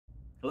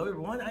Hello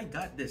everyone, I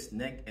got this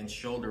neck and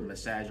shoulder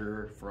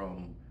massager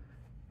from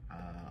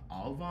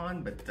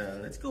Auvon, but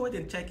let's go ahead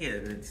and check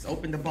it. Let's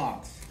open the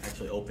box. I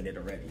actually opened it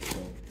already. So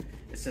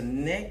it's a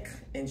neck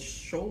and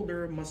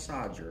shoulder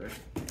massager.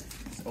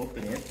 Let's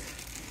open it.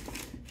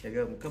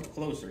 Okay, come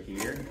closer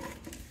here.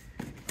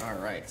 All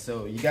right,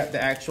 so you got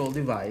the actual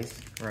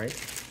device, right?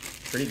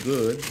 Pretty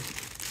good,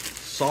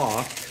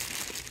 soft.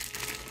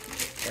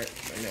 All right,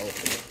 let me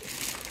open it.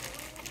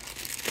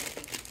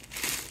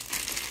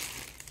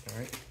 All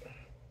right.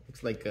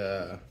 Looks like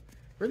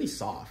really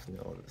soft,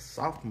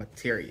 soft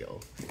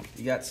material.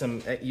 You got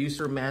some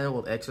user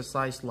manual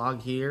exercise log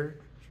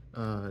here.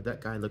 That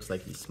guy looks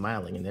like he's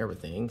smiling and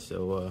everything.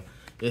 So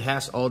it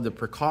has all the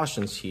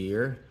precautions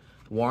here,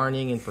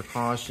 warning and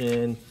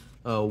precaution.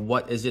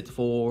 What is it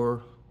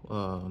for?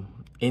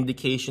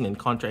 Indication and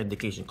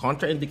contraindication.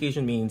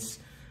 Contraindication means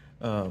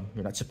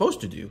you're not supposed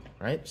to do,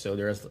 right? So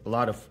there's a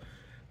lot of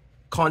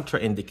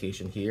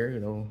contraindication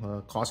here.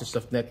 Causes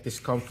of neck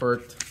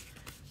discomfort.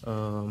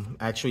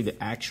 Actually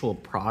the actual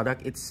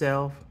product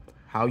itself,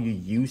 how you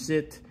use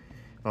it.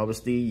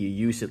 Obviously you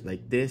use it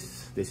like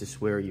this. This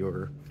is where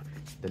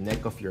the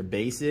neck of your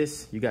base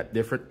is. You got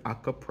different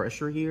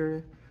acupressure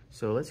here.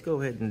 So let's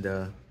go ahead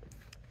and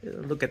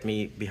look at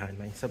me behind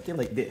me. Something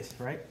like this,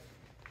 right?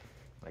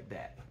 Like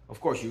that. Of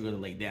course you're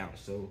gonna lay down.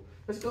 So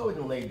let's go ahead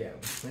and lay down.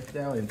 Lay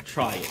down and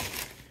try it.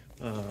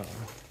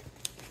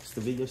 Is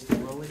the video still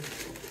rolling?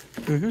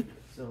 Mm-hmm.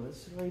 So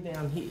let's lay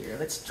down here.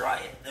 Let's try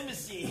it. Let me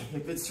see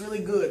if it's really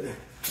good.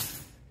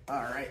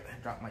 All right,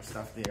 I dropped my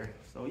stuff there.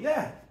 So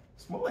yeah,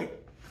 it's more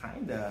like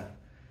kinda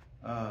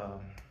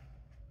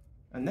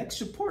a neck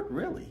support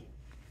really.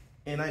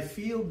 And I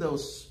feel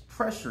those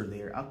pressure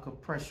there,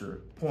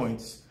 acupressure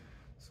points.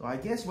 So I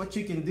guess what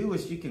you can do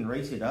is you can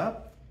raise it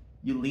up.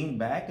 You lean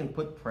back and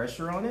put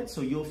pressure on it.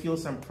 So you'll feel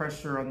some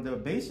pressure on the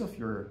base of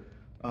your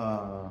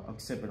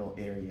occipital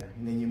area.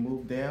 And then you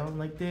move down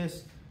like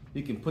this.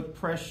 You can put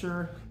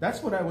pressure.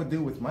 That's what I would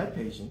do with my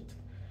patient.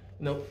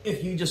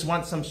 If you just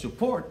want some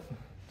support,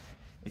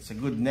 it's a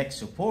good neck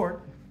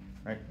support,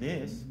 like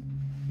this.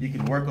 You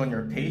can work on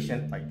your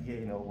patient, like,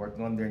 work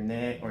on their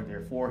neck or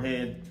their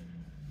forehead.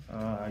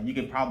 You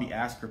can probably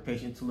ask your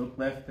patient to look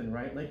left and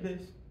right like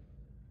this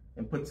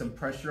and put some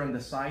pressure on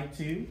the side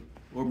too,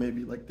 or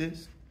maybe like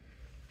this.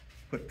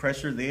 Put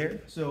pressure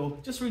there. So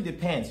just really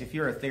depends if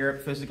you're a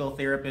physical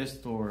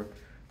therapist or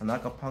an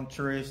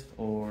acupuncturist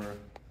or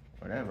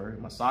whatever,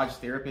 massage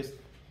therapist.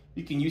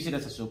 You can use it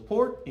as a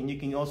support and you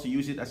can also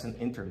use it as an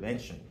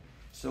intervention.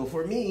 So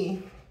for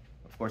me,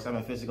 of course, I'm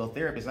a physical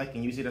therapist. I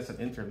can use it as an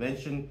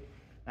intervention.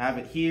 I have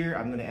it here.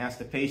 I'm gonna ask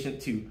the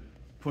patient to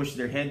push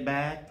their head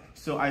back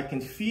so I can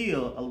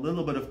feel a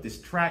little bit of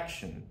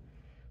distraction.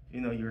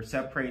 You're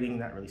separating,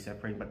 not really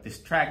separating, but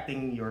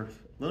distracting a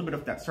little bit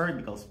of that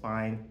cervical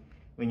spine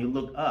when you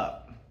look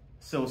up.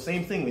 So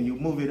same thing, when you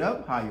move it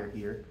up higher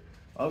here,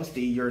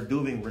 obviously you're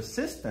doing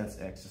resistance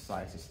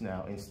exercises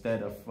now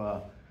instead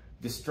of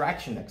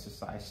distraction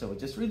exercise. So it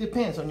just really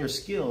depends on your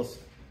skills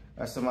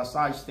as a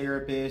massage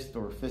therapist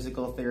or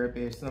physical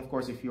therapist. And of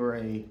course, if you're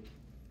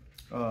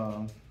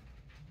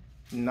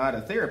not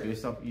a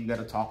therapist, you got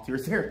to talk to your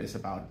therapist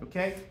about it,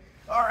 okay?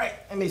 All right,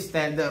 let me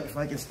stand up if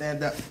I can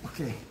stand up,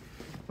 okay?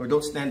 Or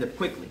don't stand up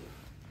quickly,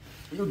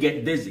 you'll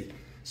get dizzy.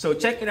 So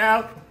check it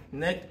out,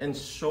 neck and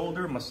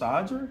shoulder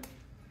massager.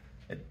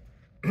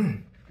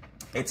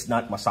 It's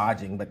not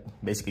massaging, but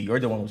basically you're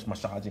the one who's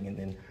massaging and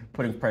then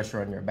putting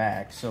pressure on your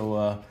back.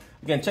 So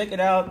again, check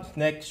it out,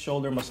 neck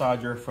shoulder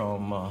massager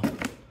from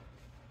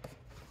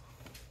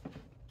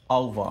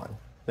Auvon.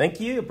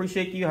 Thank you,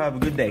 appreciate you, have a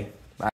good day.